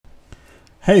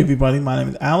Hey everybody, my name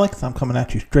is Alex. I'm coming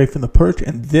at you straight from the perch,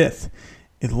 and this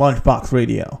is Lunchbox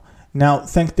Radio. Now,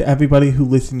 thanks to everybody who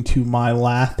listened to my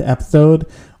last episode,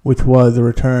 which was the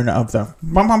return of the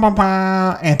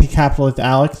anti-capitalist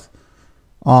Alex.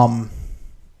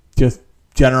 Just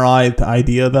generalized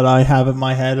idea that I have in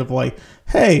my head of like,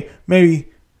 hey, maybe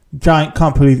giant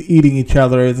companies eating each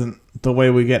other isn't the way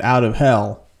we get out of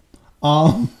hell.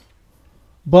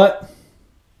 But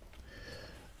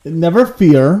never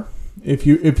fear. If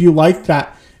you like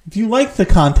that, if you like the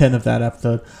content of that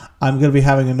episode, I'm going to be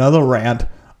having another rant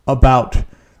about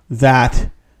that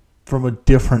from a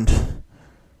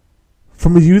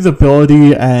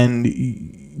usability and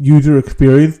user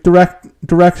experience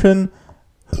direction.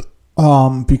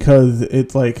 Because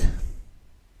it's like,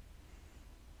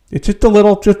 it's just a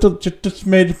little, just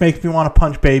makes me want to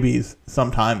punch babies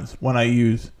sometimes when I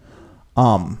use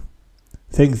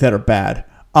things that are bad.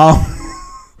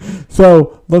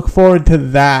 So look forward to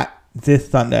that this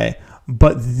Sunday.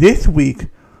 But this week,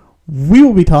 we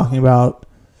will be talking about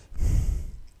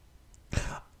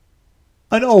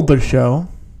an older show.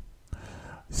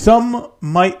 Some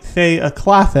might say a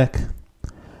classic.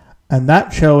 And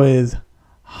that show is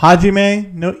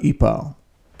Hajime no Ippo.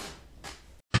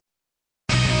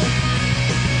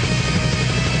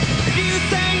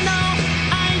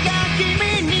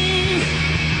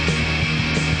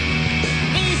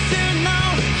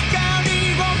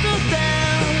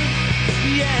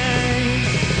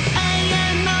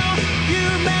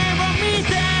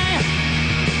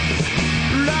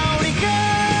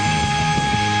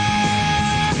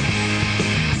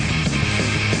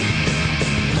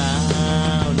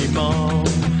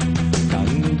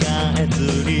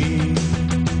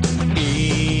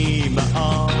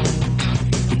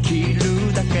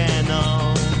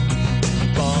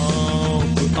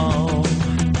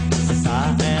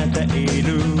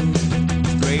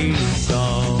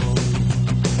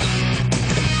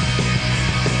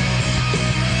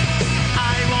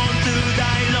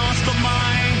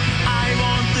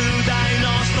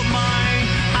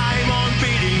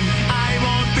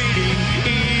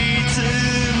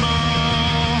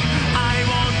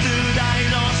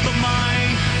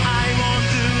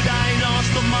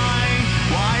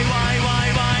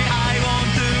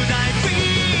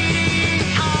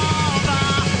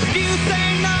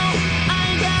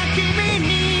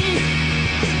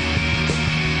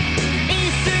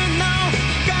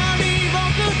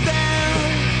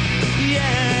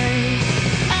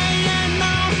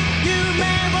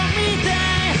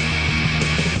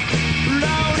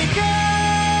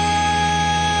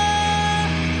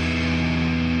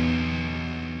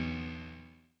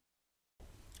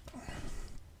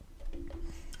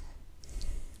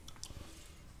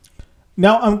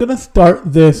 Now I'm gonna start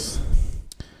this.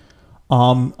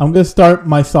 I'm gonna start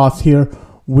my sauce here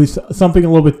with something a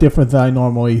little bit different than I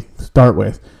normally start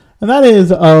with, and that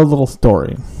is a little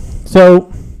story.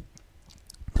 So,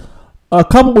 a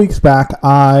couple weeks back,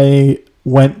 I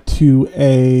went to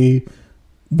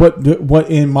what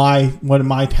in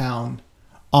my town,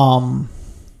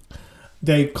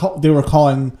 they were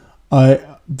calling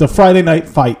the Friday Night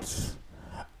Fights,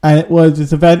 and it was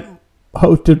this event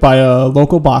hosted by a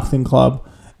local boxing club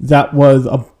that was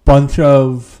a bunch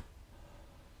of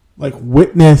like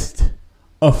witnessed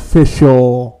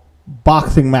official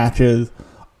boxing matches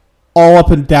all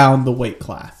up and down the weight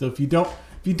class. So if you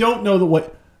don't know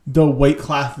the weight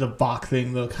classes of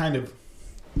boxing, the kind of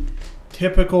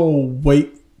typical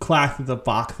weight classes of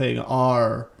boxing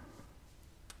are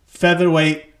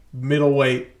featherweight,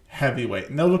 middleweight, heavyweight.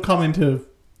 And those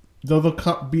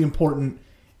will be important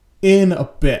in a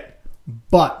bit.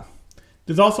 But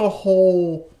there's also a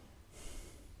whole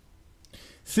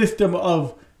system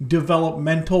of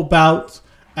developmental bouts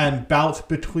and bouts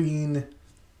between,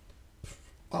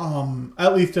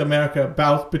 at least in America,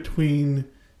 bouts between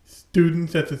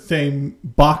students at the same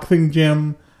boxing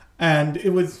gym, and it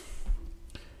was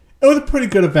a pretty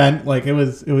good event. Like it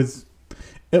was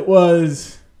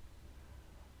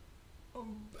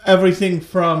everything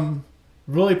from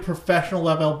really professional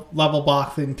level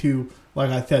boxing to, like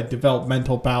I said,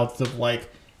 developmental bouts of like,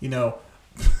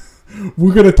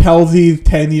 we're going to tell these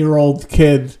 10-year-old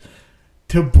kids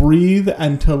to breathe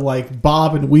and to like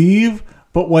bob and weave.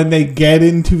 But when they get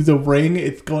into the ring,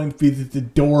 it's going to be this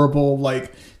adorable,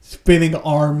 like spinning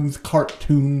arms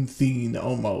cartoon scene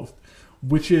almost,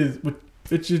 which is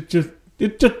just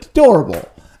adorable.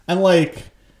 And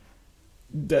like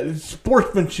the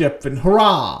sportsmanship and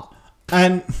hurrah.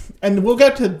 And we'll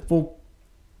get to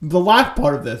the last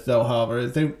part of this, though, however,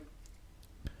 is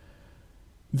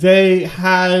they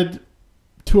had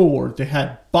 2 awards. They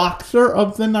had Boxer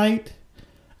of the Night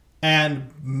and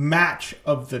match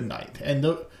of the night. And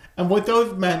what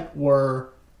those meant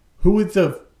were who was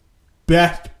the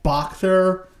best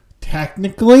boxer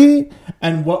technically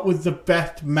and what was the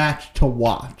best match to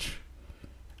watch.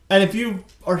 And if you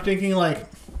are thinking like,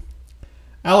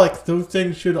 Alex, those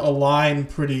things should align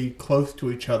pretty close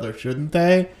to each other, shouldn't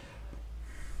they?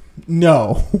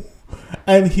 No.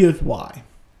 And here's why.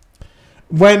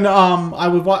 When I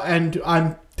would watch, and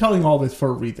I'm telling all this for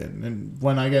a reason, and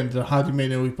when I get into Hajime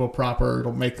no Ippo proper,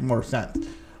 it'll make more sense.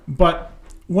 But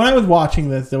when I was watching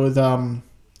this, there was a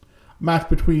match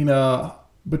between this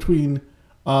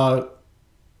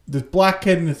black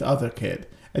kid and this other kid,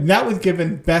 and that was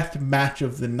given best match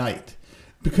of the night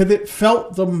because it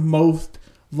felt the most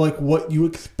like what you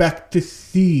expect to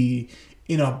see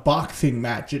in a boxing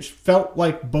match. It felt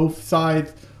like both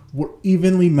sides were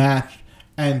evenly matched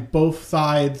and both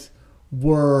sides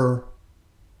were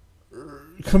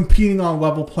competing on a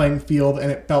level playing field,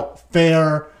 and it felt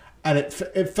fair, and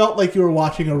it felt like you were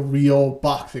watching a real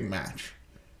boxing match.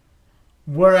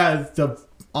 Whereas the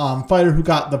fighter who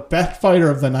got the best fighter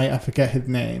of the night, I forget his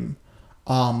name,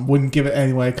 wouldn't give it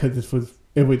anyway because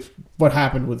what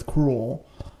happened was cruel.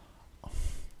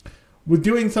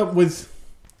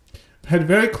 Had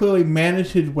very clearly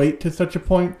managed his weight to such a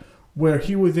point where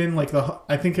he was in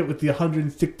I think it was the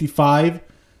 165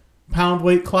 pound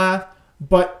weight class.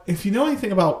 But if you know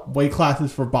anything about weight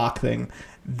classes for boxing,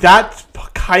 that's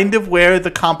kind of where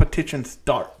the competition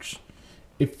starts,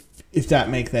 if that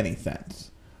makes any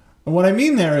sense. And what I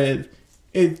mean there is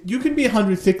you can be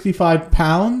 165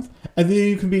 pounds, and then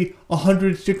you can be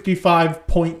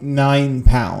 165.9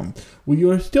 pounds, where you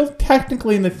are still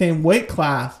technically in the same weight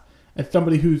class as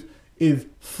somebody who is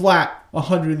flat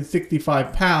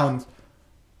 165 pounds,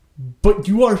 but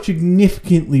you are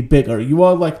significantly bigger. You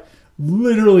are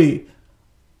literally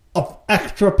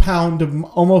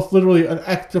almost literally an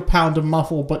extra pound of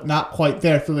muscle, but not quite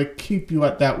there, so they keep you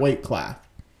at that weight class.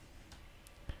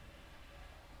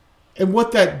 And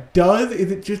what that does is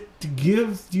it just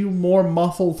gives you more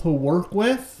muscle to work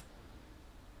with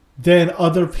than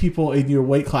other people in your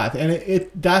weight class. And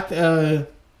that's a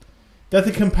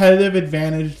competitive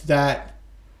advantage that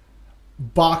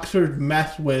boxers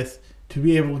mess with to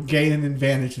be able to gain an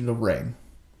advantage in the ring.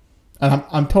 And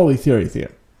I'm totally serious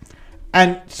here.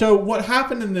 And so what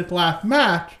happened in this last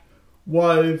match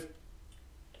was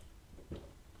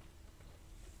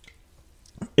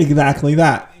exactly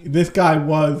that. There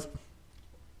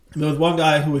was one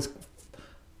guy who was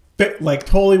fit,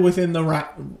 totally within the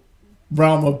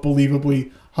realm of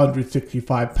believably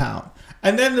 165 pounds.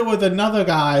 And then there was another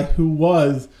guy who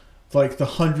was the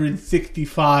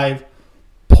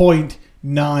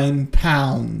 165.9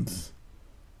 pounds.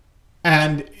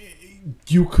 And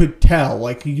you could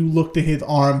tell, you looked at his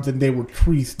arms and they were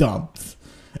tree stumps.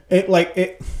 And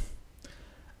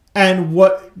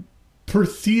what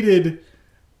preceded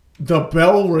the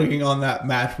bell ringing on that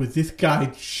match was this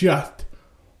guy just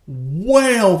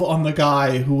wailed on the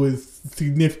guy who was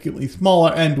significantly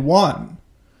smaller and won.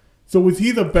 So was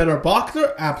he the better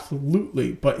boxer?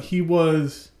 Absolutely. But he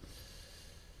was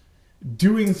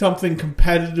doing something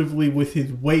competitively with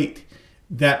his weight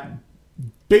that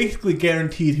basically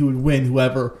guaranteed he would win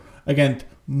against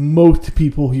most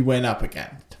people he went up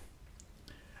against.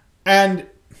 And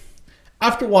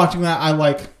after watching that,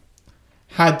 I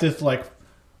had this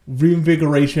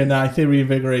reinvigoration. And I say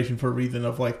reinvigoration for a reason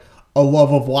of a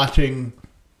love of watching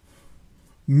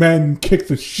men kick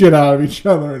the shit out of each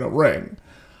other in a ring.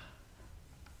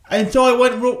 And so I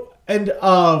went and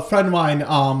a friend of mine,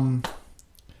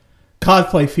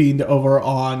 Cosplay Fiend over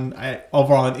on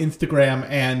Instagram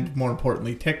and more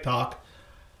importantly TikTok,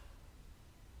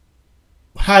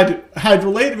 had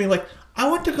relayed to me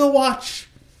I went to go watch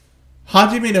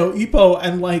Hajime no Ippo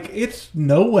and it's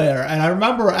nowhere. And I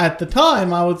remember at the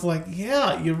time I was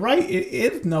yeah, you're right, it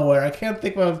is nowhere. I can't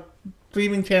think of a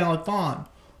streaming channel it's on.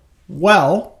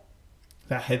 Well,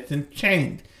 that hasn't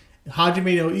changed.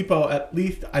 Hajime no Ippo, at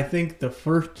least I think the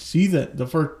first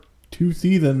 2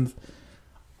 seasons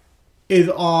is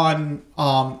on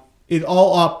is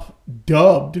all up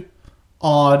dubbed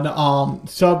on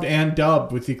subbed and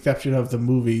dubbed with the exception of the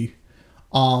movie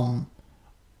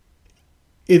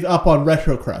is up on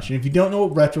Retro Crush. And if you don't know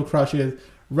what Retro Crush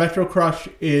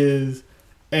is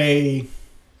a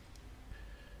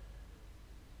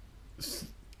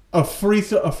free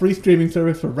streaming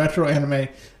service for retro anime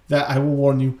that I will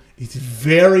warn you is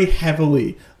very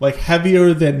heavily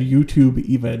heavier than YouTube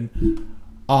even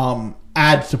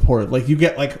ad supported. You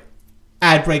get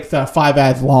ad breaks that are 5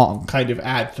 ads long kind of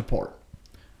ad support.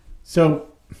 So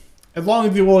as long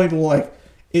as you're willing to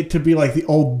it to be the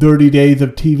old dirty days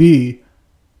of TV,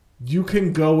 you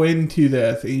can go into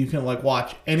this and you can like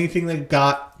watch anything they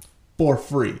got for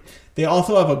free. They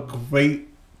also have a great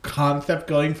concept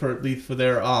going for at least for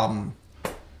their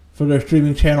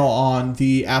streaming channel on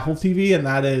the Apple TV, and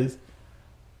that is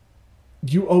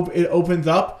it opens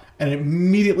up and it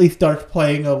immediately starts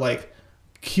playing a like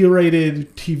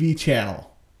curated TV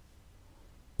channel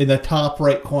in the top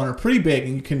right corner, pretty big,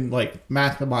 and you can like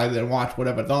maximize it and watch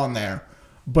whatever's on there.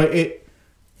 But it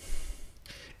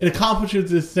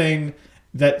accomplishes this thing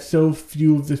that so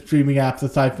few of the streaming apps,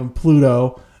 aside from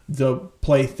Pluto, the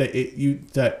place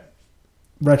that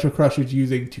Retro Crush is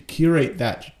using to curate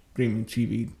that streaming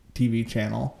TV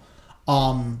channel,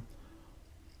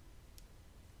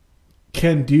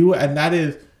 can do, and that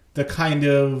is the kind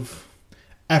of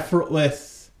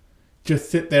effortless,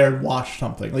 just sit there and watch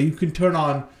something. Like you can turn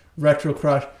on Retro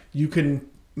Crush, you can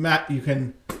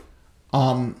maximize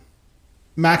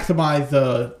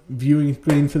the viewing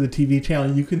screen for the TV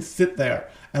channel. You can sit there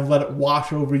and let it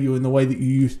wash over you in the way that you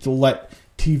used to let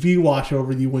TV wash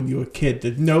over you when you were a kid.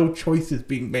 There's no choices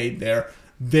being made there.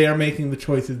 They're making the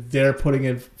choices. They're putting it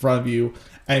in front of you.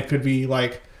 And it could be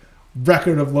like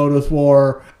Record of Lodoss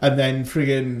War, and then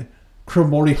friggin'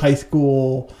 Cromorty High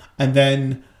School, and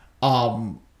then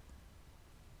an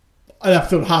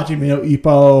episode of Hajime no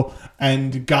Ippo,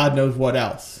 and God knows what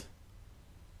else.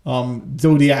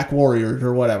 Zodiac Warriors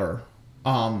or whatever.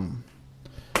 And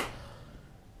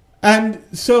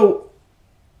so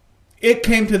it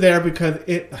came to there because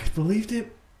I believed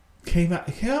it came out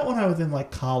when I was in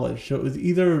like college. So it was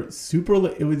either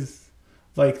it was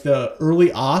like the early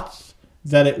aughts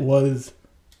that it was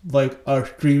like a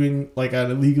streaming, like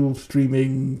an illegal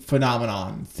streaming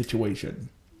phenomenon situation.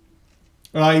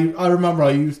 And I remember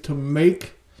I used to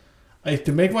make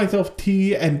myself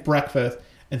tea and breakfast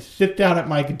and sit down at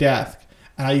my desk,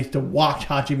 and I used to watch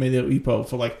Hajime no Ippo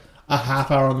for like a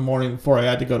half hour in the morning before I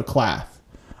had to go to class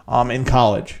in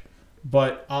college.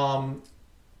 But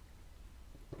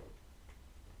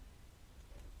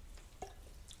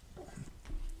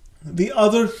the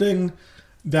other thing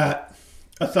that,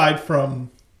 aside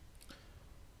from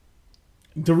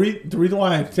the reason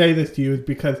why I say this to you is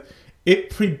because it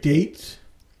predates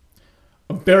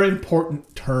a very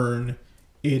important turn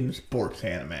in sports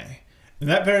anime. And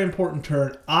that very important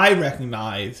turn I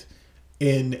recognize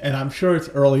and I'm sure it's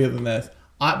earlier than this,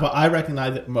 but I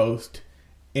recognize it most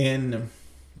in,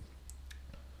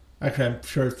 actually I'm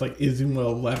sure it's like Izuma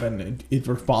 11 is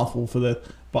responsible for this,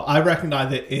 but I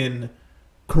recognize it in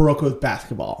Kuroko's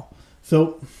Basketball.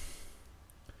 So,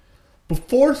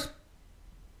 before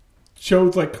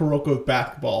shows like Kuroko's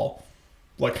Basketball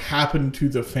like happened to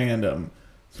the fandom,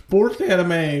 sports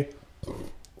anime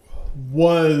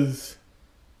was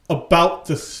about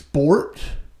the sport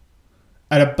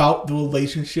and about the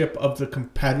relationship of the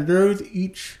competitors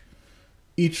each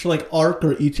like arc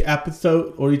or each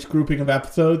episode or each grouping of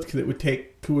episodes, because it would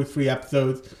take 2 or 3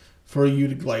 episodes for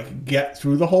you to like get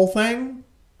through the whole thing.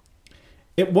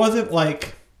 It wasn't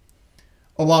like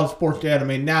a lot of sports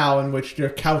anime now, in which they're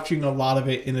couching a lot of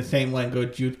it in the same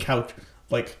language you'd couch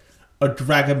like a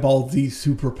Dragon Ball Z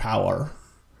superpower.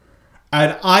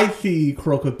 And I see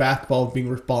Kuroko's Basketball as being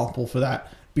responsible for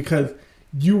that, because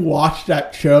you watch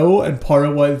that show and part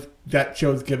of what that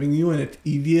show is giving you, and it's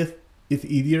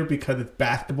easier because it's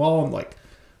basketball, and like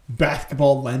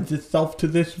basketball lends itself to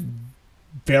this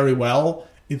very well.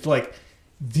 It's like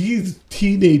these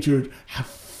teenagers have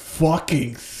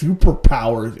fucking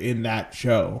superpowers in that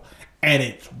show, and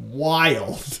it's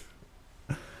wild.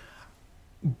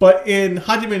 But in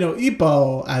Hajime no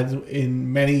Ippo, as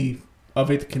in many of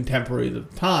its contemporaries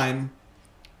of the time,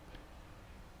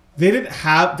 they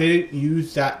didn't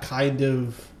use that kind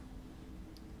of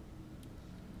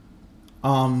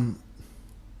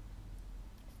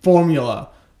formula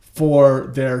for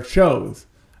their shows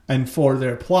and for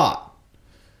their plot.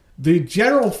 The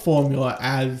general formula,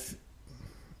 as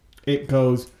it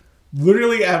goes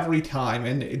literally every time,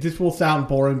 and this will sound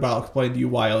boring, but I'll explain to you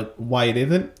why it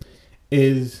isn't,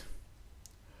 is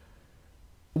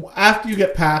after you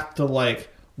get past the like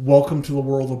welcome to the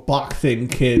world of boxing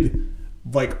kid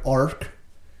like arc,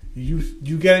 you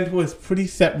get into a pretty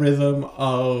set rhythm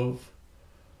of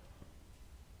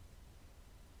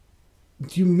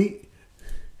you meet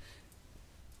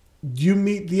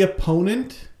the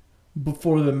opponent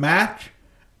before the match,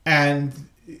 and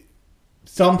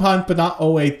sometimes, but not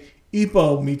always,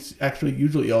 Ippo meets, actually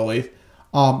usually always,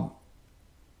 Ippo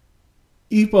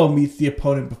meets the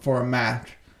opponent before a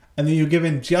match, and then you're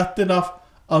given just enough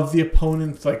of the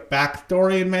opponent's like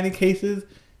backstory in many cases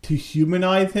to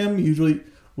humanize him, usually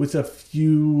with a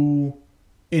few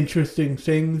interesting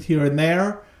things here and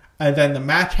there, and then the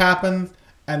match happens,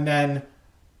 and then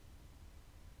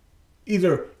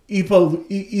either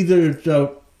either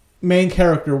the main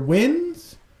character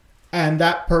wins, and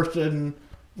that person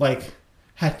like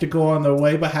has to go on their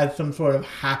way, but has some sort of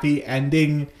happy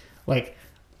ending, like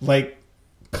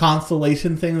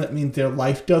consolation thing that means their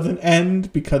life doesn't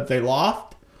end because they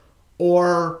lost,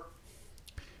 or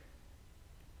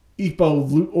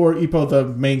Ippo, the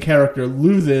main character,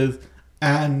 loses,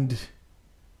 and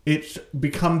it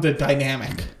becomes a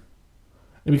dynamic.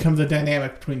 It becomes a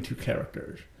dynamic between two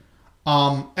characters.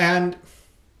 And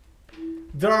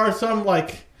there are some,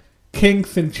 like,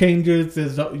 kinks and changes.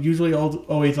 There's usually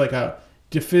always, like, a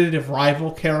definitive rival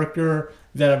character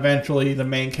that eventually the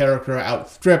main character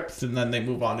outstrips, and then they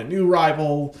move on to new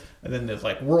rivals. And then there's,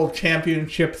 like, world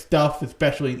championship stuff,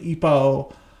 especially in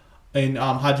Ippo, in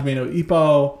Hajime no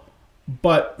Ippo.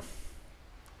 But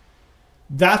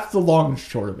that's the long and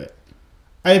short of it.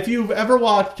 And if you've ever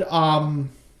watched what's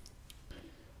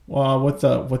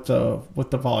the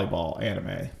volleyball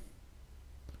anime,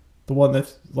 the one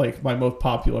that's like my most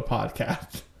popular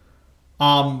podcast,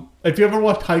 if you ever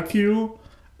watched Haikyuu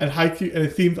and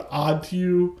it seems odd to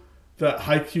you that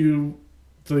Haikyuu,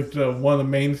 like the one of the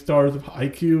main stars of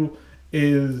Haikyuu,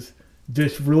 is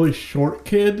this really short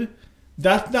kid,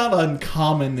 that's not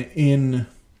uncommon in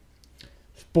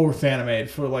sports anime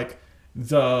for like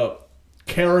the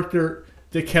characters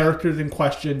in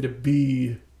question to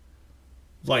be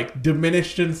like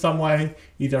diminished in some way,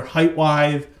 either height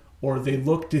wise or they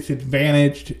look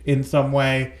disadvantaged in some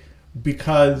way,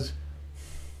 because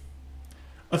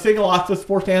a thing lots of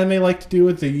sports anime like to do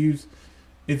is they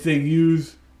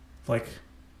use like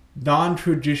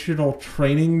non-traditional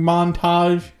training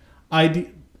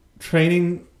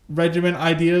training regimen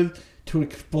ideas to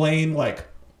explain like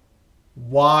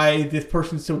why this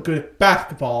person's so good at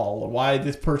basketball, or why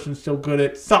this person's so good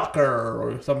at soccer,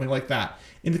 or something like that.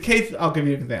 I'll give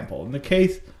you an example. In the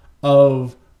case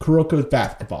of Kuroko's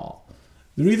basketball,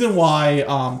 the reason why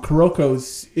Kuroko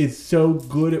is so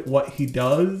good at what he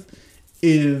does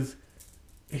is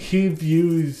he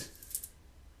views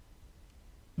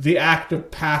the act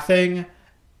of passing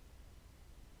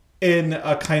in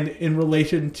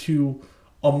relation to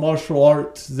a martial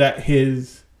arts that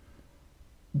his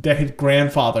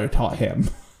grandfather taught him.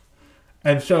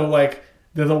 And so like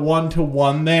there's a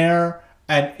 1-to-1 there,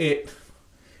 and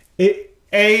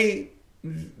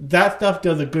that stuff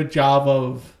does a good job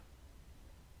of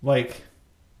like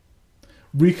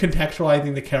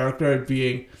recontextualizing the character as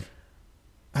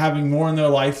having more in their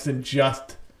lives than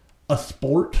just a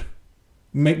sport.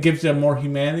 Gives them more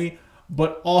humanity,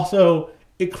 but also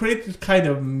it creates this kind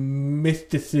of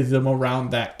mysticism around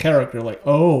that character, like,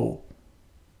 oh,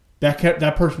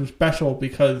 that person's special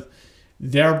because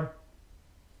their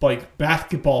like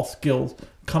basketball skills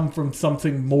come from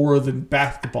something more than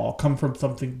basketball, come from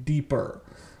something deeper,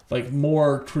 like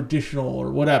more traditional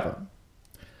or whatever.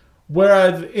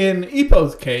 Whereas in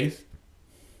Ippo's case,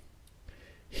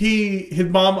 his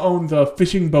mom owns a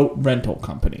fishing boat rental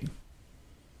company.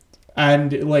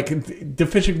 And like the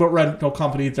fishing boat rental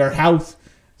company, it's their house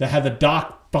that has a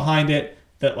dock behind it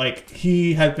that like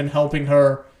he has been helping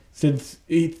her since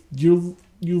you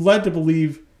led to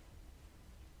believe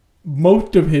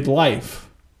most of his life,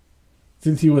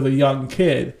 since he was a young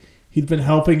kid, he's been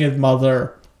helping his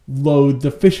mother load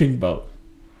the fishing boat.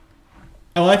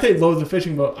 And when I say load the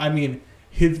fishing boat, I mean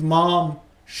his mom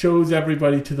shows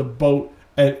everybody to the boat,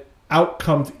 and out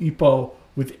comes Ippo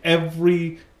with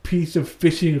every piece of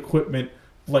fishing equipment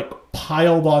like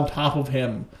piled on top of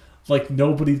him like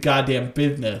nobody's goddamn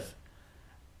business.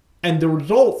 And the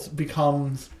results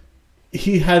becomes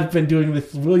he has been doing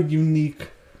this really unique,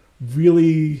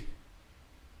 really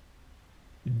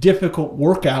difficult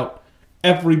workout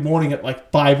every morning at like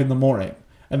 5 a.m.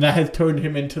 And that has turned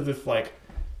him into this like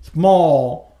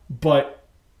small but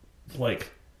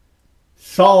like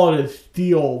solid as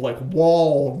steel like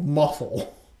wall of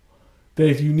muscle that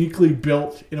is uniquely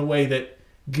built in a way that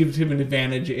gives him an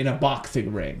advantage in a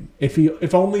boxing ring.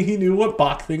 If only he knew what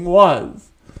boxing was.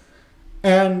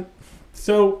 And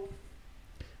so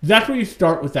that's where you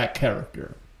start with that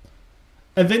character.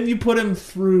 And then you put him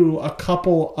through a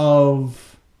couple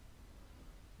of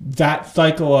that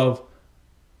cycle of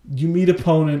you meet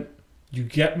opponent, you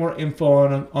get more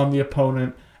info on the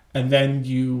opponent, and then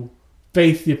you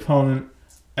face the opponent,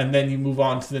 and then you move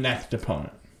on to the next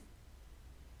opponent.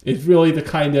 It's really the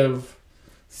kind of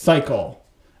cycle.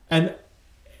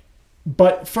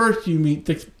 But first you meet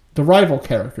the rival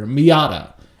character,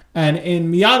 Miyata. And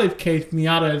in Miyata's case,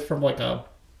 Miyata is from like a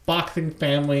boxing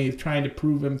family. He's trying to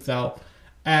prove himself.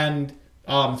 And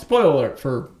spoiler alert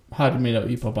for Hajime no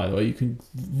Ippo, by the way. You can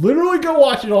literally go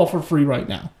watch it all for free right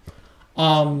now.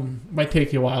 Might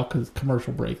take you a while because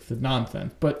commercial breaks and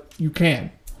nonsense, but you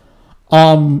can.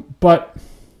 But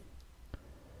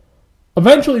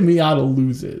eventually Miata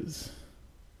loses.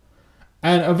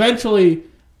 And eventually,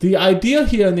 the idea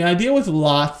here, and the idea was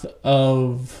lots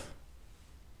of,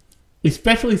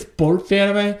 especially sports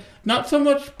anime, not so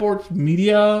much sports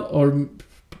media or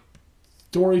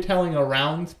storytelling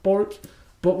around sports,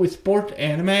 but with sports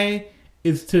anime,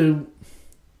 is to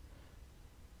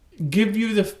give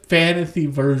you the fantasy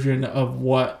version of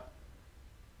what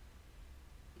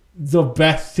the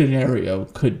best scenario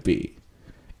could be.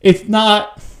 It's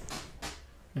not,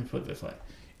 let me put it this way.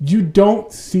 You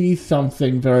don't see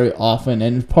something very often,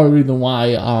 and it's part of the reason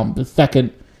why the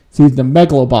second season of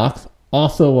Megalobox,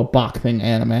 also a boxing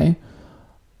anime,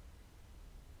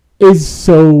 is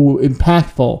so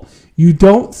impactful. You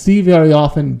don't see very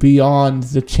often beyond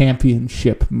the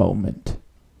championship moment.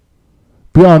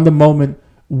 Beyond the moment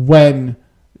when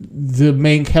the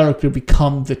main character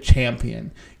becomes the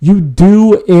champion. You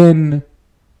do in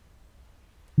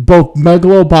both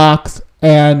Megalobox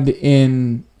and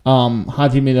in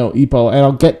Hajime no Ippo, and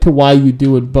I'll get to why you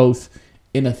do it both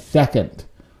in a second.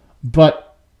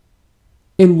 But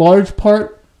in large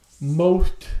part,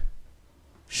 most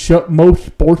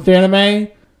sports anime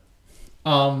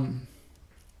want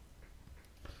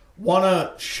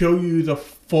to show you the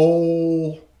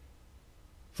full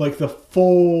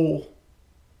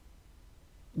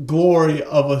glory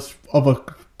of a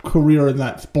career in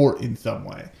that sport in some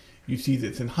way. You see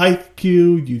this in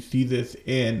Haikyuu, you see this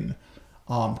in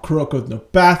Kuroko's no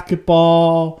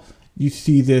Basketball, you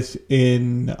see this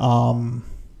in I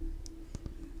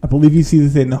believe you see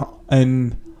this in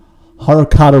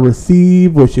Harukato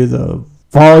Receive, which is a beach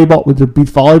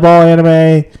volleyball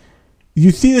anime.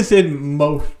 You see this in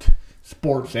most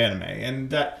sports anime, and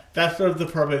that's sort of the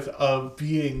purpose of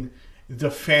being the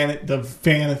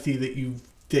fantasy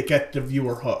that gets the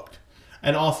viewer hooked.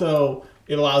 And also,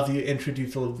 it allows you to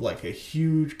introduce a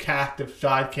huge cast of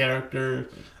side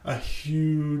characters, a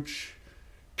huge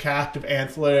cast of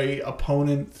ancillary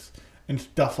opponents, and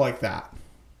stuff like that.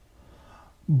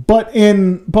 But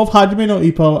in both Hajime no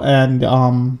Ippo and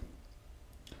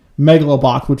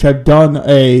Megalobox, which I've done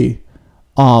an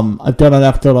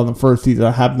episode on the first season.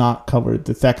 I have not covered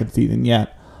the second season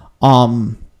yet.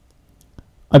 I've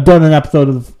done an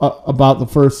episode about the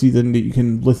first season that you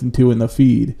can listen to in the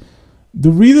feed.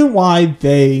 The reason why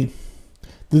the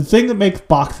thing that makes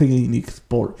boxing a unique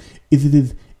sport is it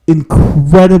is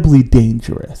incredibly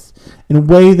dangerous in a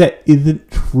way that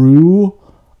isn't true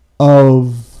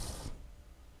of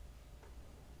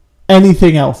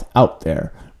anything else out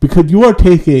there. Because you are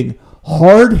taking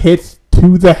hard hits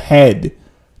to the head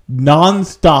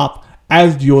non-stop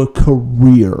as your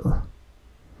career.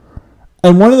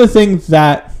 And one of the things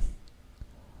that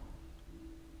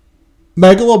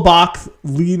Megalobox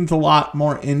leans a lot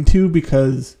more into,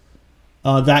 because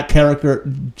that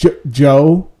character,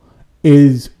 Joe,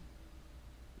 is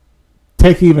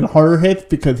taking even harder hits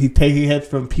because he's taking hits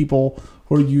from people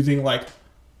who are using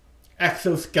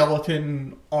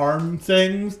exoskeleton arm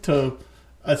things to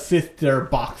assist their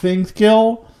boxing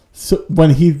skill when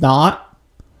he's not.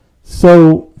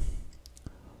 So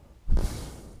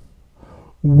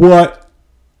that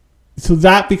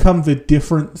becomes a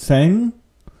different thing.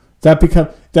 That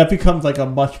becomes a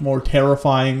much more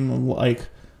terrifying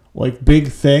big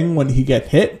thing when he gets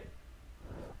hit.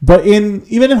 But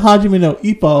even in Hajime no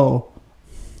Ippo,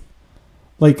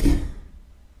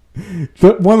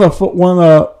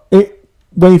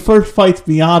 when he first fights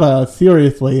Miata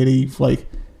seriously,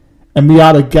 and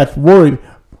Miata gets worried,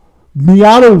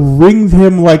 Miata rings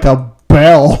him like a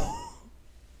bell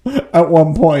at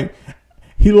one point.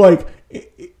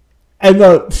 And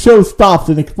the show stops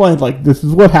and explains, this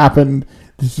is what happened.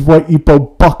 This is why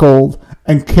Ippo buckled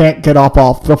and can't get up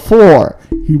off the floor.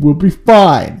 He will be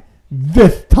fine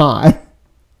this time.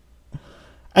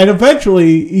 And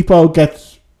eventually, Ippo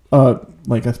gets a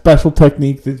special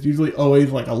technique. There's usually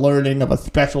always a learning of a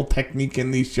special technique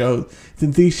in these shows,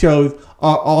 since these shows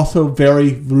are also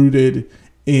very rooted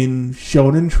in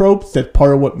shonen tropes. That's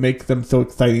part of what makes them so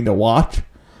exciting to watch,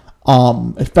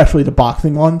 especially the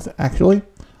boxing ones, actually.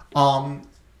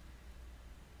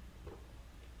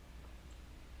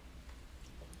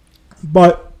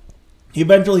 But he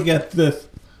eventually gets this.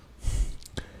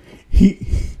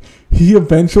 He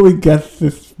eventually gets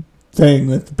this thing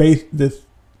this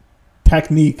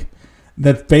technique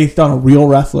that's based on a real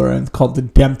wrestler, and it's called the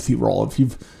Dempsey roll.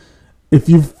 If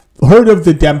you've heard of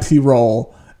the Dempsey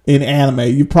roll in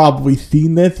anime, you've probably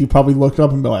seen this. You probably looked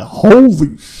up and be like,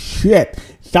 "Holy shit!"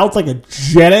 Sounds like a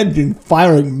jet engine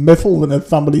firing missiles into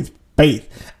somebody's face.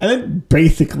 And that's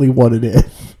basically what it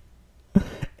is.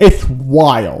 It's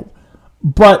wild.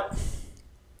 But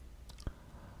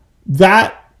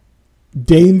that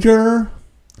danger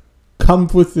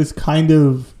comes with this kind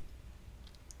of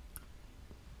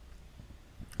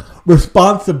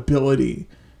responsibility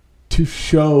to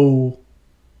show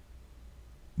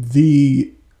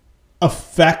the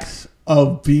effects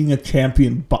of being a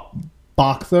champion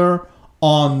boxer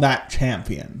on that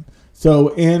champion. So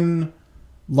in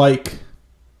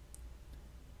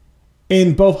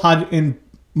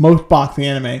most boxing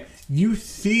anime, you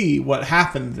see what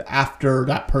happens after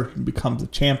that person becomes a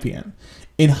champion.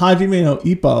 In Hajime no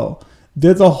Ippo,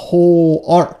 there's a whole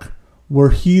arc where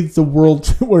he's the world,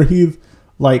 where he's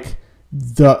like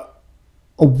a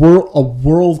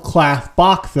world class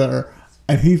boxer,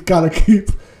 and he's got to keep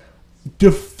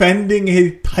defending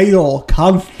his title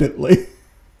constantly.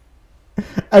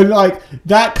 And like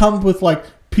that comes with like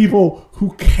people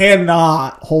who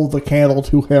cannot hold a candle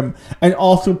to him, and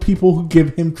also people who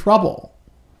give him trouble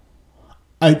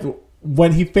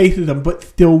when he faces them, but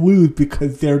still lose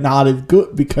because they're not as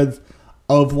good, because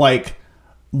of like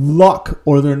luck,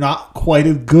 or they're not quite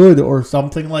as good, or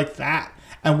something like that.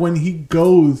 And when he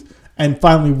goes and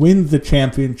finally wins the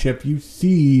championship, you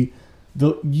see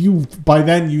by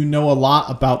then you know a lot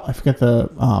about, I forget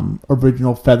the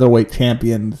original featherweight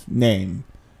champion's name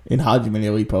in Hajime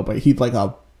no Ippo, but he's like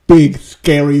a big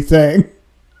scary thing.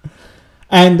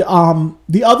 And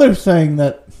the other thing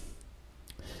that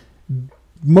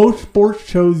most sports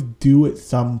shows do at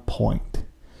some point,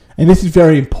 and this is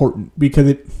very important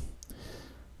because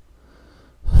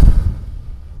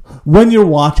when you're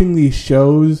watching these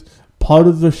shows, part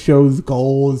of the show's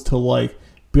goal is to like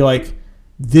be like,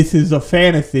 this is a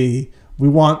fantasy. We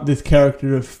want this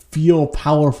character to feel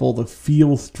powerful, to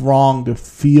feel strong, to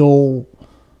feel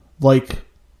like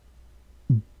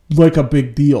a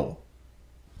big deal.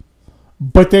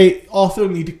 But they also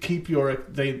need to keep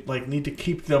need to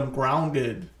keep them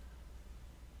grounded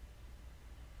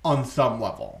on some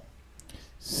level.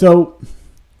 So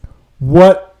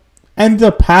what ends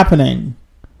up happening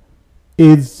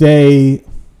is they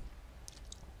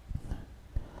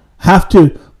have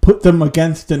to put them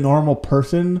against a normal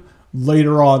person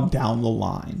later on down the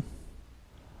line.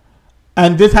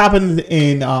 And this happens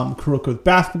in Kuroko's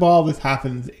Basketball. This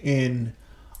happens in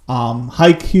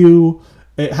Haikyuu.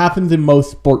 It happens in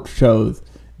most sports shows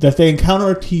that they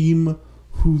encounter a team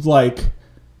who's like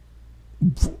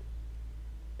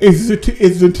is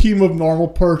the team of normal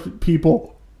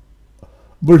people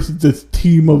versus this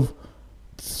team of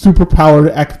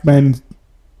superpowered X-Men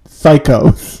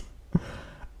psychos,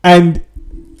 and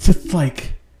just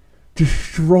like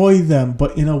destroy them,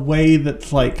 but in a way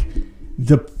that's like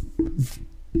the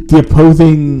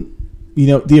opposing,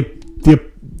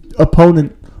 the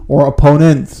opponent or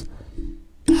opponents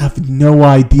have no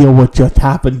idea what just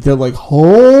happened. They're like,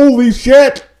 holy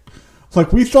shit! It's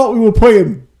like, we thought we were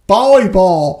playing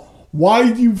volleyball. Why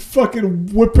did you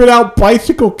fucking whipping out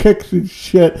bicycle kicks and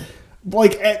shit?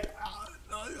 Like,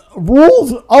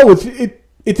 rules? Oh, it's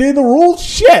in the rules?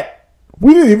 Shit!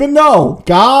 We didn't even know.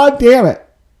 God damn it.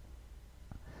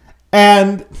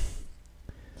 And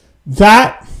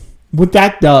what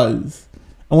that does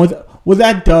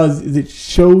is it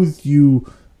shows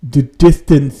you the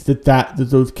distance that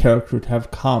those characters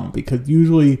have come. Because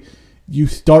usually you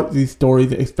start these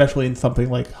stories, especially in something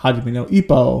like Hajime no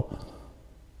Ippo,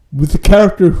 with a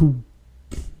character who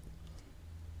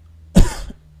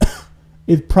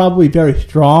is probably very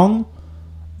strong,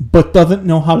 but doesn't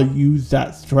know how to use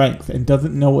that strength and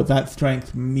doesn't know what that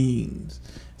strength means.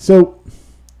 So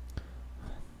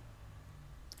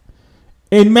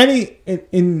in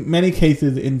many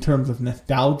cases, in terms of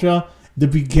nostalgia, the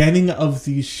beginning of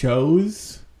these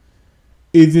shows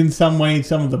is in some ways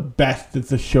some of the best that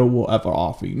the show will ever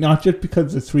offer you. Not just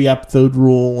because of the 3-episode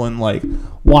rule and like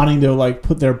wanting to like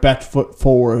put their best foot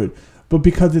forward, but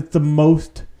because it's the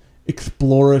most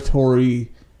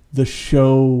exploratory the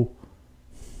show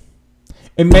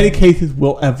in many cases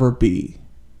will ever be.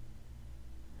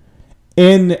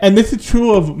 And this is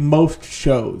true of most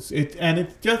shows. It's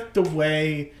just the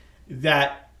way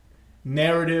that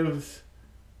narratives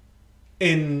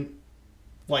in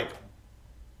like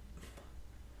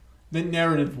the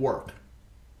narrative work.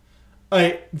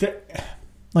 Let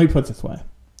me put it this way.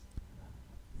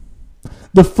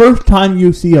 The first time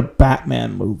you see a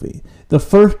Batman movie, the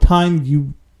first time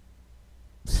you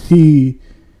see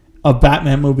a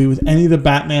Batman movie with any of the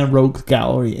Batman Rogues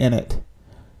Gallery in it,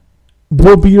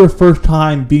 will be your first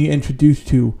time being introduced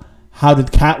to how did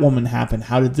Catwoman happen?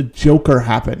 How did the Joker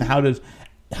happen? How does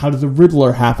the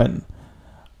Riddler happen?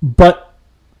 But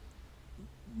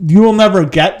you will never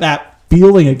get that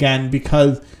feeling again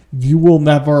because you will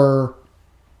never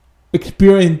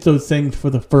experience those things for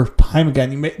the first time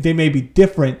again. They may be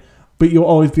different, but you'll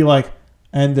always be like,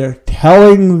 and they're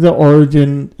telling the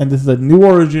origin, and this is a new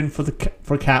origin for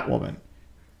Catwoman.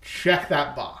 Check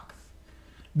that box.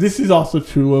 This is also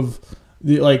true of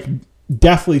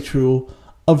definitely true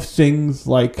of things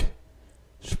like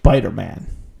Spider-Man.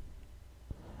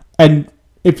 And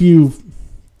if you've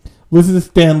listened to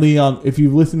Stan Lee if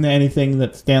you've listened to anything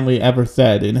that Stan Lee ever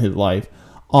said in his life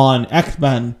on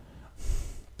X-Men,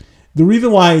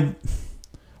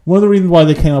 one of the reasons why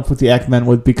they came up with the X-Men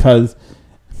was because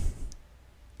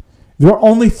there are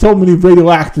only so many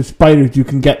radioactive spiders you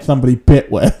can get somebody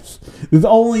bit with. There's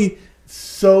only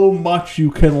so much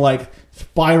you can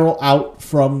spiral out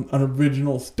from an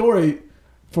original story,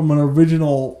 from an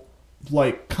original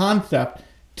concept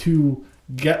to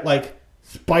get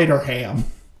Spider Ham.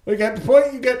 At the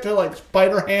point you get to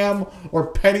Spider Ham or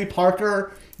Penny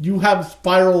Parker, you have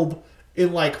spiraled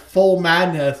in full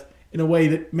madness in a way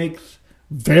that makes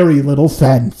very little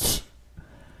sense.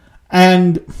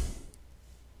 And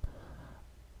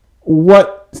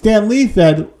what Stan Lee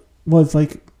said was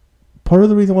part of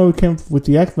the reason why we came up with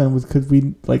the X-Men was because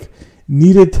we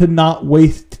needed to not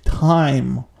waste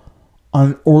time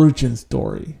on an origin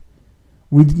story.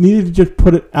 We needed to just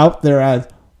put it out there as,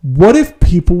 what if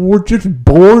people were just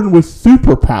born with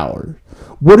superpowers?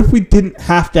 What if we didn't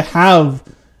have to have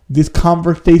this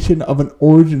conversation of an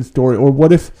origin story? Or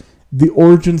what if the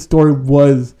origin story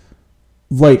was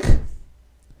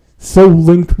so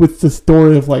linked with the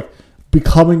story of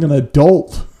becoming an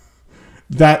adult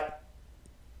that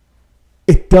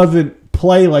it doesn't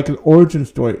play like an origin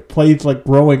story. It plays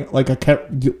growing,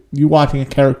 you watching a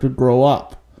character grow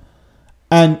up.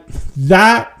 And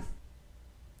that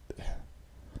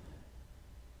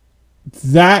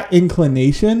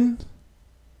inclination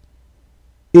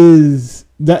is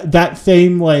that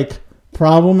same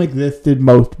problem exists in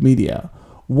most media.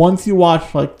 Once you watch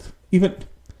even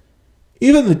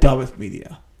the dumbest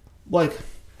media,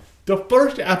 the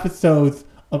first episodes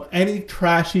of any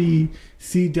trashy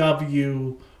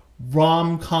CW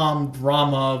rom-com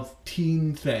drama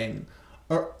teen thing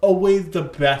are always the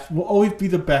best, will always be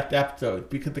the best episodes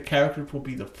because the characters will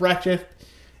be the freshest,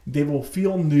 they will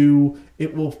feel new,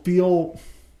 it will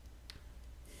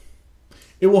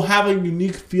have a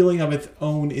unique feeling of its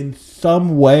own in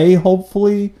some way,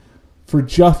 hopefully, for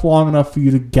just long enough for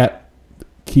you to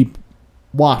keep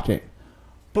watching.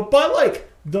 But by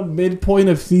the midpoint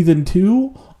of season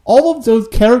 2, all of those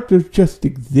characters just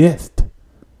exist.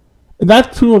 And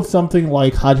that's true of something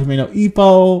like Hajime no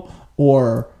Ippo,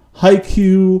 or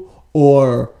Haikyuu,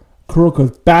 or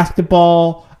Kuroko's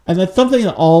Basketball, and that's something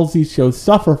that all of these shows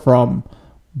suffer from.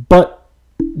 But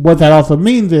what that also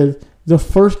means is the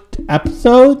first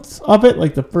episodes of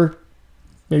it, the first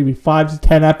maybe 5 to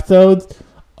 10 episodes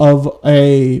of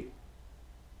a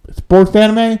sports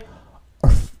anime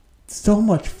are so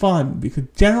much fun because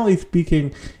generally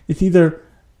speaking, it's either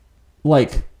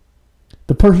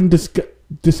the person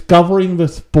discovering the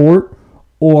sport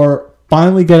or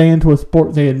finally getting into a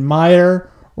sport they admire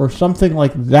or something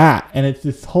like that, and it's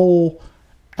this whole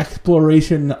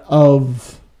exploration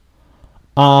of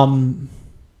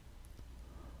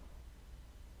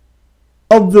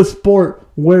the sport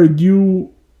where the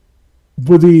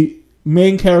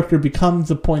main character becomes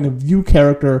the point of view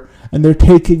character and they're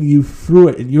taking you through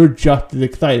it and you're just as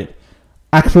excited.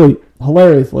 Actually,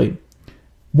 hilariously,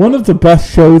 one of the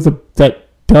best shows that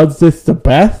does this the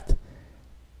best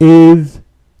is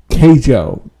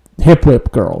Keijo, Hip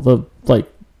Whip Girl, the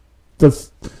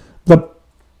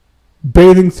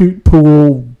bathing suit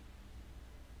pool,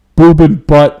 boob and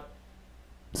butt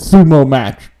sumo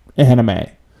match anime.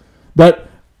 That,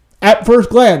 at first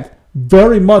glance,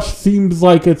 very much seems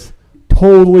like it's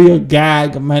totally a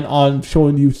gag meant on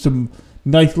showing you some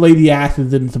nice lady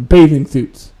asses in some bathing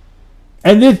suits.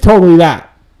 And it's totally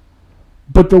that.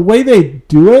 But the way they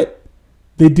do it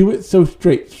so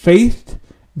straight-faced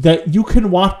that you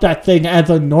can watch that thing as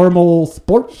a normal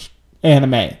sports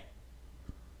anime.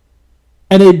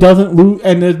 And it doesn't lose,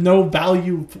 and there's no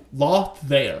value lost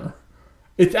there.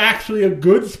 It's actually a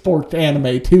good sports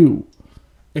anime, too.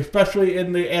 Especially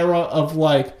in the era of,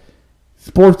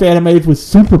 sports animes with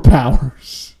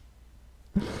superpowers.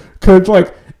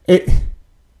 Because,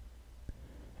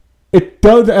 it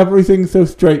does everything so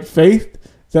straight-faced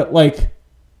that,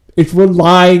 it's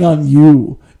relying on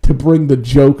you to bring the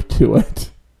joke to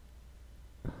it.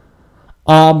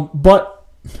 But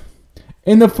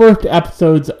in the first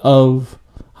episodes of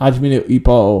Hajime no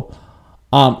Ippo,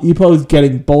 Ippo is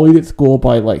getting bullied at school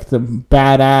by, some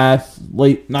badass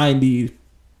late 90s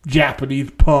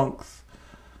Japanese punks.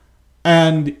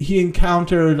 And he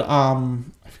encountered, I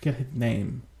forget his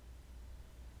name.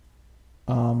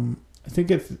 I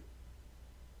think it's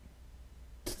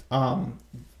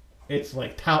like it's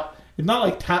not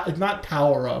like it's not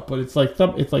Tower Up, but it's like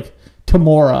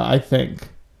Tamora, I think.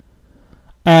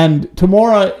 And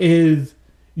Tamora is,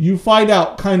 you finally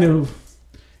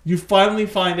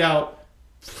find out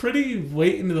pretty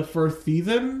late into the first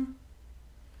season,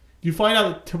 you find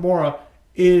out that Tamora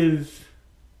is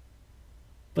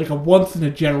like a once in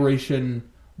a generation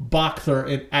boxer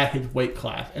at his weight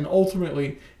class, and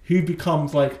ultimately he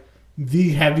becomes like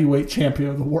the heavyweight champion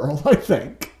of the world, I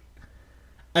think.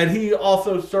 And he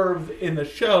also serves in the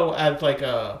show as like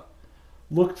a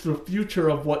look to the future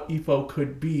of what Ippo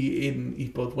could be in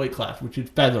Ippo's weight class, which is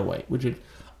featherweight, which is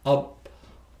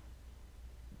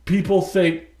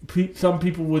some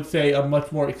people would say a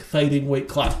much more exciting weight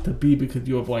class to be, because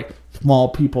you have like small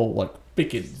people like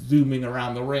freaking zooming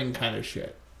around the ring kind of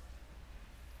shit.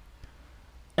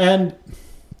 And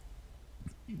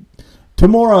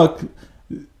Tamora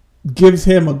gives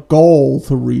him a goal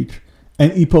to reach,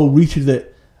 and Ippo reaches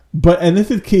it. And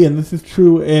this is key, and this is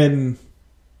true in...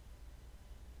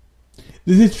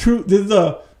 This is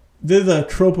a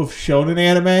trope of shonen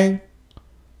anime.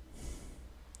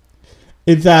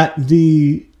 Is that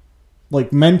the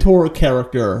like mentor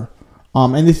character,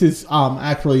 and this is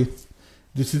the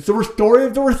story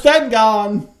of the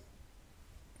Rasengan.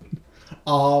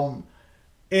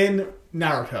 In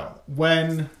Naruto,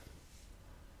 when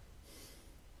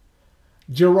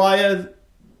Jiraiya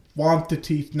wants to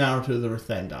teach Naruto the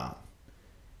Rasengan,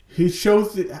 he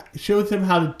shows him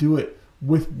how to do it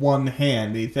with one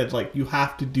hand. He said, like, you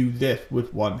have to do this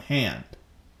with one hand.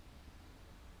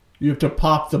 You have to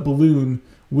pop the balloon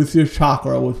with your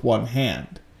chakra with one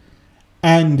hand.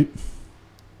 And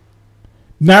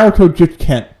Naruto just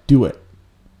can't do it.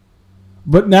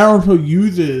 But Naruto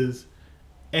uses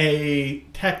a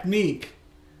technique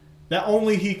that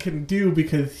only he can do,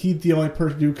 because he's the only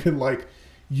person who can like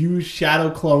use shadow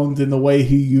clones in the way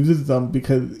he uses them,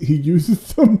 because he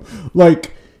uses them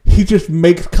like he just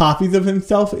makes copies of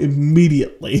himself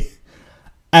immediately.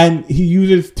 And he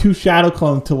uses 2 shadow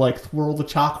clones to like swirl the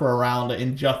chakra around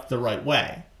in just the right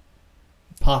way,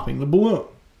 popping the balloon.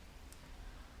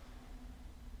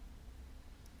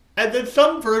 And there's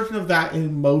some version of that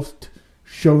in most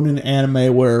shonen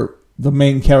anime where the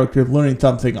main character is learning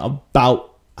something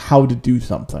about how to do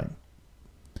something.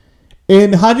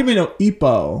 In Hajime no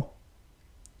Ippo,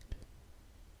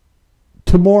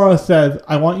 Tamora says,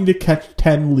 I want you to catch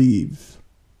 10 leaves.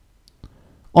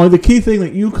 Only the key thing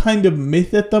that you kind of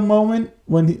miss at the moment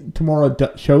when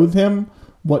Tamora shows him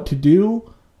what to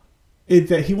do is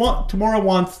that Tamora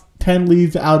wants 10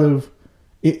 leaves out of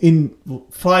in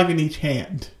 5 in each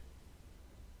hand.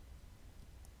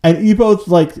 And Ippo's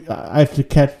like, I have to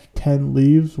catch 10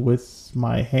 leaves with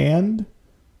my hand?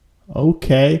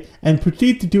 Okay. And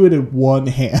proceed to do it in one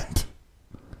hand.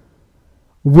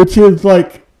 Which is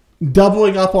like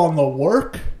doubling up on the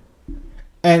work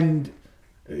and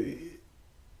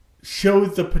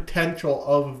shows the potential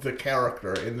of the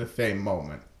character in the same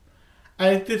moment.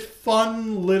 And it's this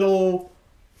fun little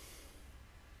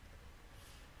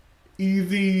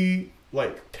easy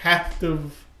like test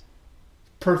of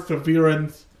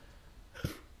perseverance,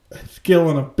 skill,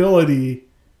 and ability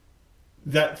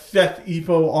that sets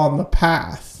Ippo on the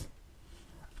path.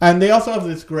 And they also have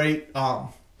this great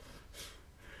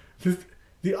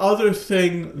the other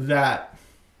thing that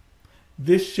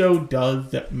this show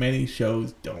does that many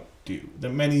shows don't do,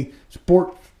 that many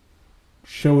sports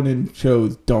shonen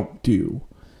shows don't do,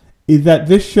 is that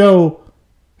this show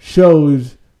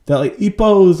shows that like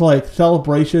Ippo's like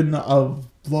celebration of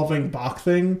loving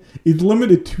boxing is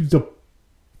limited to the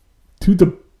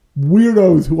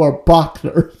weirdos who are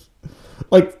boxers.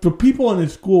 Like the people in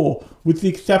his school, with the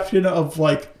exception of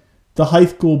like the high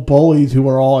school bullies who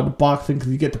are all into boxing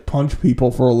because you get to punch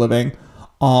people for a living,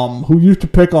 who used to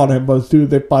pick on him, but as soon as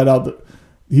they find out that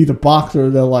he's a boxer,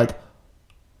 they're like,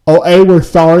 oh, A, we're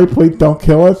sorry, please don't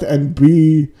kill us, and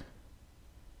B,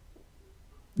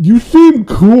 you seem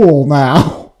cool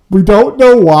now. We don't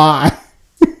know why.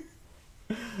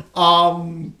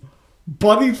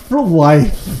 Buddies for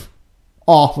life.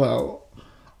 Also.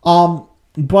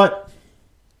 But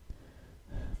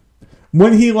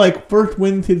when he like first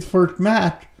wins his first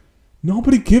match,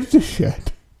 nobody gives a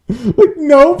shit. Like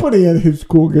nobody at his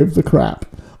school gives a crap.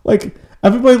 Like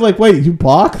everybody's like, wait, you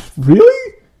box?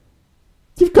 Really?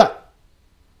 Do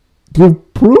you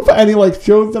proof? And he like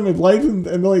shows them his license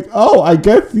and they're like, oh, I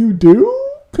guess you do?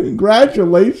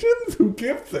 Congratulations? Who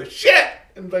gives a shit?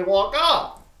 And they walk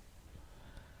off.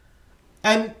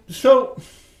 And so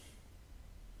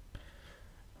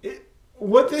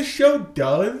what this show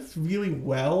does really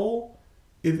well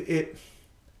is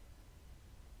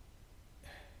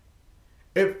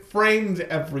it frames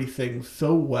everything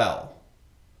so well.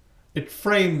 It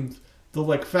frames the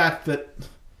fact that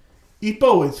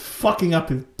Ippo is fucking up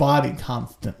his body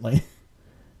constantly.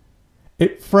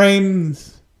 It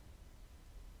frames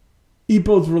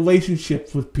Ippo's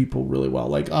relationships with people really well.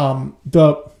 There's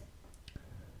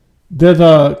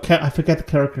I forget the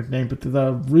character's name, but there's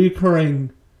a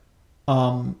recurring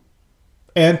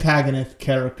antagonist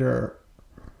character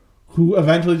who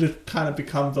eventually just kind of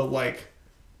becomes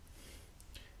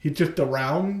he's just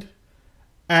around.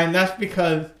 And that's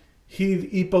because he's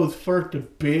Ippo's first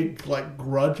big,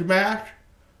 grudge match,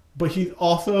 but he's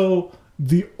also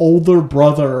the older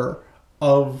brother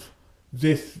of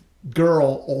this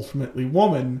girl, ultimately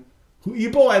woman, who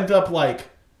Ippo ends up,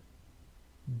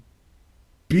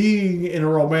 being in a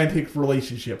romantic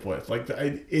relationship with.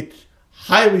 It's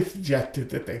highly suggested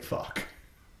that they fuck.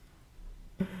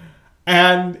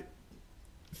 And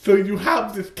so you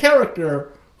have this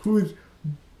character who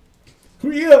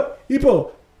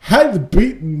Ippo has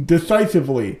beaten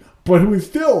decisively, but who is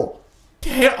still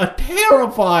a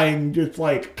terrifying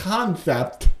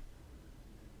concept,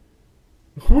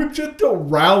 who is just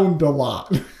around a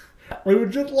lot. It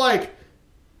was just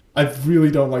I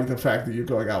really don't like the fact that you're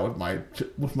going out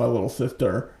with my little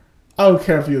sister. I don't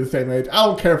care if you're the same age. I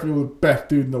don't care if you're the best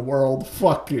dude in the world.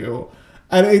 Fuck you.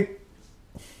 And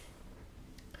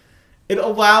it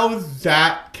allows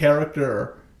that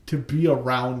character to be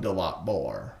around a lot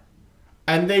more.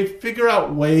 And they figure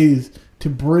out ways to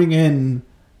bring in,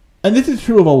 and this is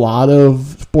true of a lot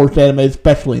of sports anime,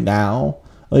 especially now.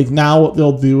 Now what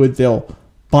they'll do is they'll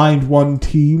find one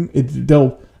team.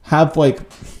 They'll have a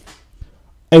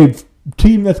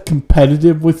team that's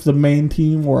competitive with the main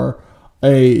team, or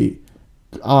an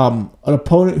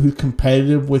opponent who's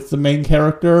competitive with the main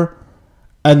character,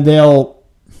 and they'll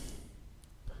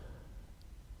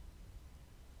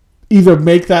either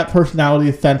make that personality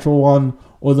a central one,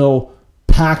 or they'll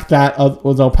pack that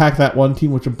one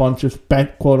team with a bunch of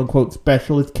quote unquote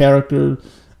specialist characters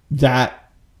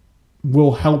that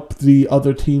will help the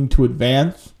other team to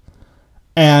advance.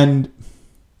 And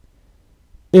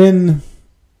in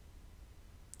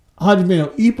Hajime no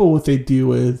Ippo, what they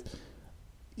do is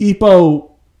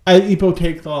as Ippo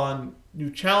takes on new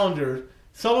challengers,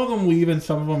 some of them leave and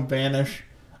some of them vanish,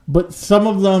 but some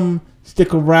of them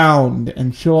stick around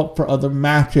and show up for other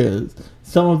matches.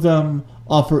 Some of them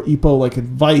offer Ippo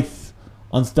advice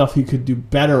on stuff he could do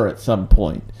better at some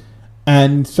point.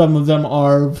 And some of them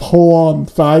are whole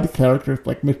side characters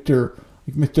like Mr.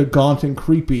 Gaunt and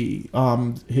Creepy,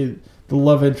 the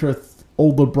love interest's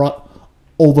older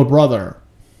brother.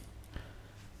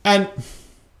 And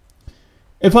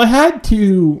if I had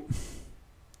to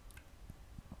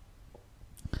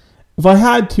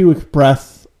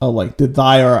express a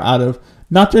desire out of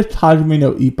not just Hajime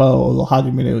no Ippo, although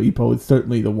Hajime no Ippo is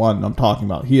certainly the one I'm talking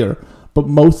about here, but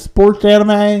most sports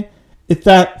anime, it's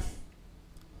that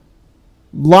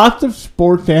lots of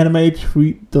sports anime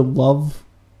treat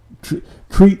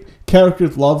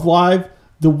characters' love lives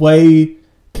the way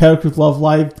characters' love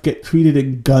lives get treated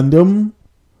in Gundam.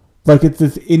 It's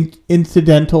this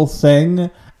incidental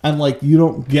thing, and you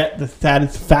don't get the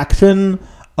satisfaction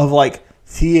of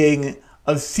seeing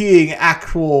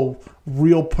actual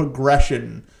real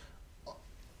progression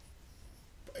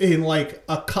in a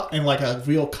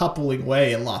real coupling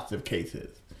way in lots of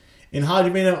cases. In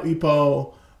Hajime no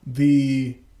Ippo,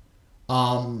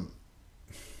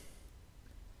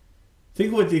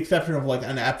 think with the exception of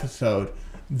an episode,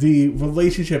 the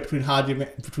relationship between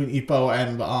Ippo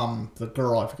and the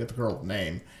girl, I forget the girl's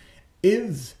name,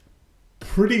 is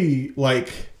pretty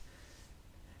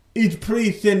it's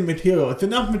pretty thin material. It's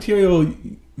enough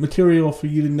material for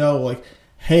you to know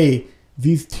hey,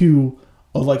 these two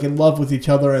are in love with each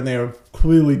other and they're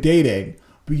clearly dating,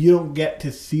 but you don't get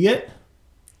to see it.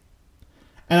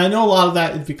 And I know a lot of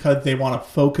that is because they want to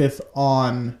focus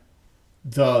on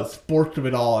the sports of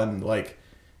it all, and Hajime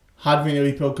no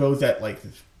Ippo goes at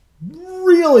this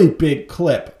really big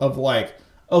clip of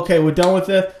okay, we're done with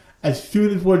this. As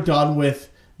soon as we're done with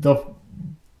the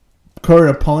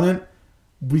current opponent,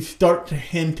 we start to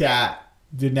hint at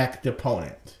the next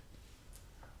opponent.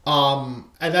 And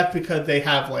that's because they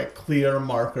have clear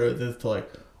markers as to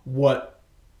what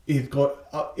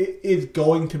is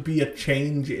going to be a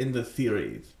change in the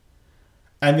series.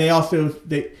 And they also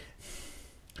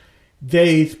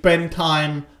they spend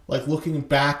time looking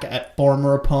back at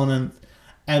former opponents.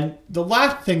 And the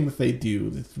last thing that they do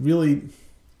that's really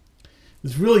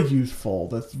useful,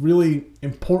 that's really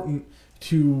important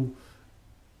to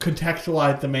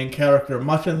contextualize the main character,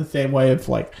 much in the same way of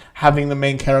having the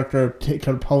main character take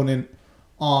an opponent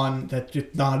on that's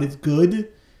just not as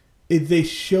good, is they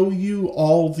show you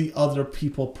all the other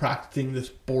people practicing the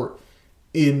sport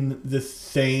in the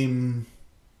same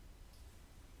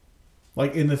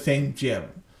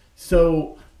gym.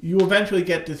 So you eventually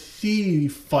get to see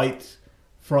fights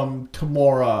from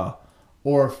Tamura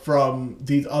or from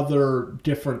these other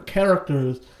different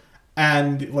characters,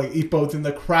 and like Ippo's in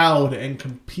the crowd and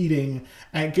competing,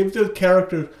 and it gives those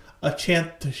characters a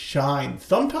chance to shine.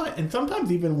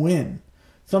 Sometimes even win.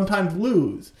 Sometimes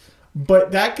lose.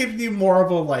 But that gives you more of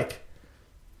a like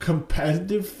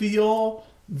competitive feel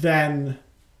than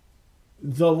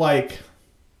the like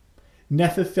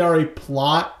necessary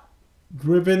plot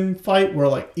driven fight where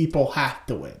like Ippo has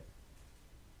to win.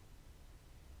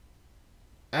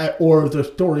 Or the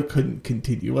story couldn't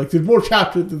continue. Like there's more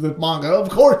chapters to this manga. Of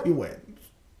course he wins.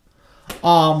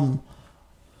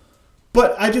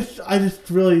 But I just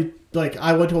really, like,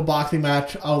 I went to a boxing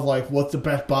match. I was like, what's the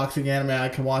best boxing anime I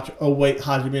can watch? Oh, wait,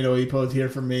 Hajime no Ippo is here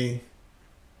for me.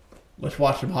 Let's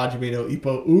watch some Hajime no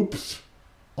Ippo. Oops.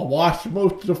 I watched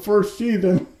most of the first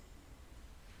season.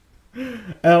 And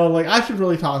I was like, I should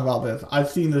really talk about this. I've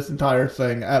seen this entire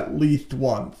thing at least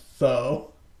once,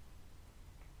 so.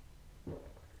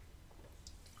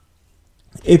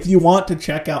 If you want to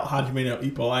check out Hajime no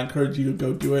Ippo, I encourage you to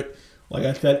go do it. Like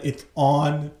I said, it's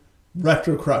on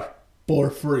Retro Crush for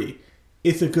free.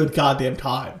 It's a good goddamn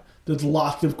time. There's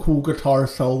lots of cool guitar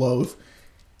solos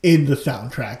in the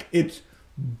soundtrack. It's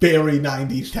very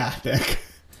 90s-tastic.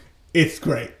 It's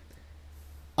great.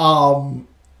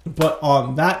 But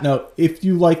on that note, if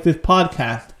you like this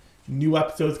podcast, new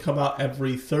episodes come out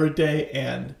every Thursday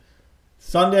and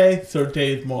Sunday.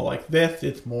 Thursday is more like this.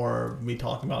 It's more me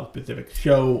talking about a specific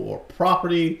show or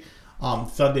property.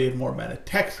 Sunday is more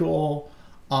metatextual.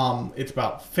 It's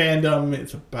about fandom.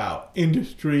 It's about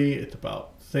industry. It's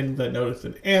about things I noticed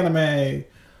in anime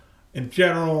in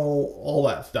general, all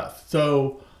that stuff.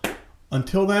 So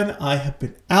until then, I have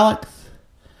been Alex.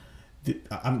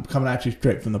 I'm coming at you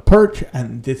straight from the perch,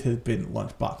 and this has been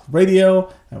Lunchbox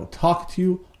Radio. I will talk to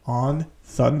you on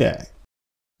Sunday.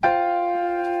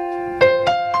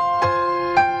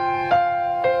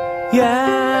 優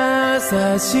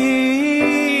し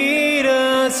い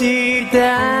色し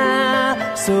た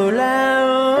空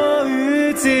を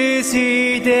映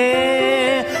し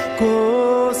て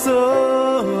高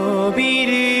層ビ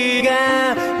ルが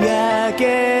や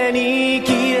けに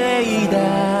綺麗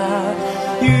だ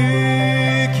行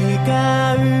き交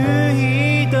う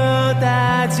人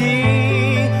たち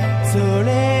そ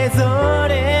れぞ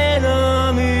れの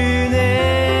胸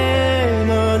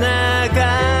の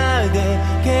中で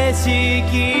景色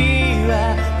は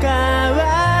変わ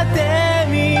って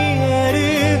見える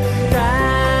悲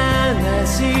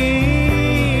し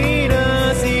い色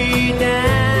した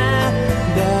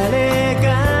誰か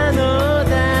の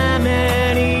ため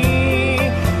に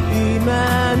今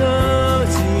の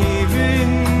自分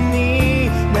に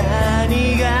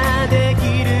何ができ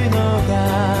るのか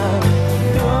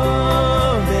飛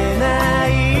べない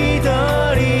鳥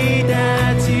た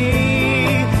ち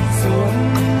そん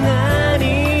なに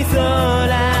空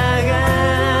が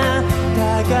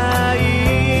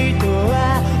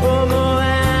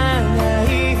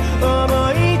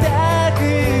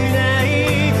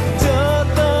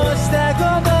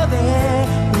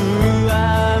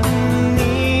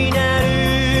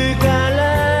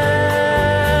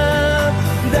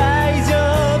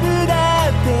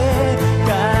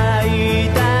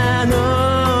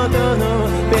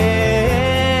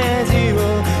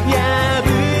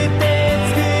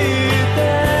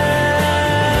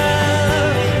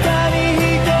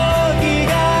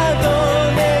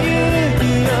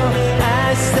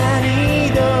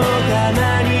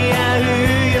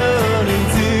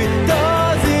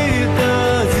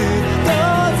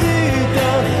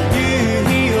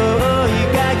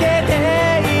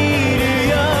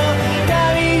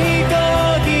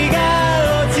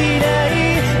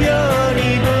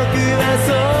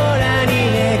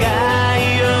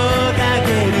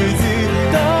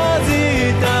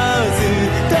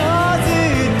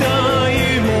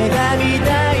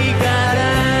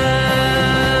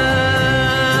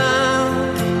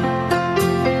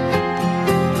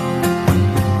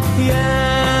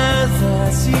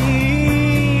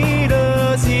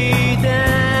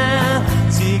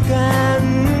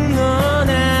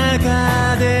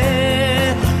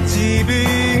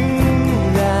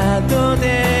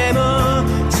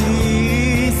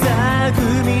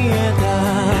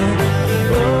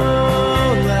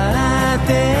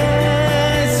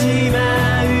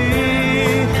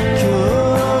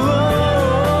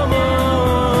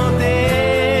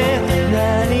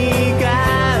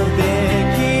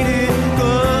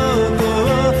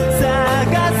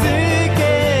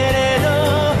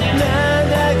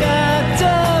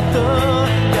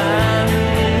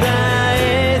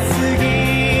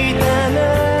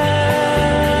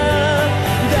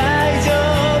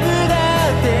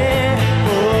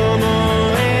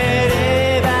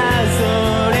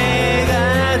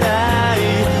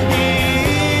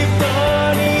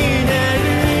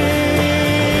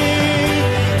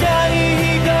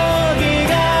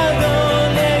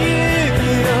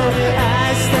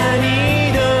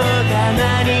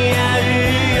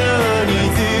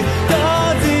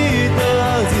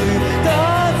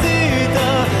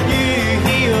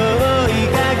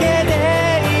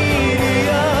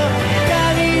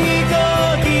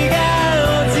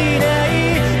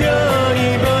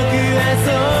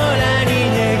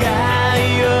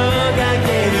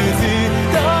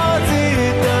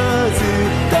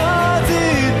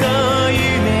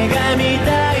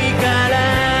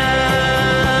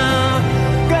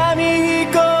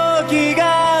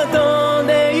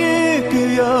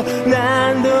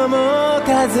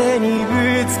風に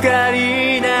ぶつか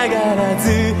りながら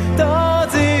ず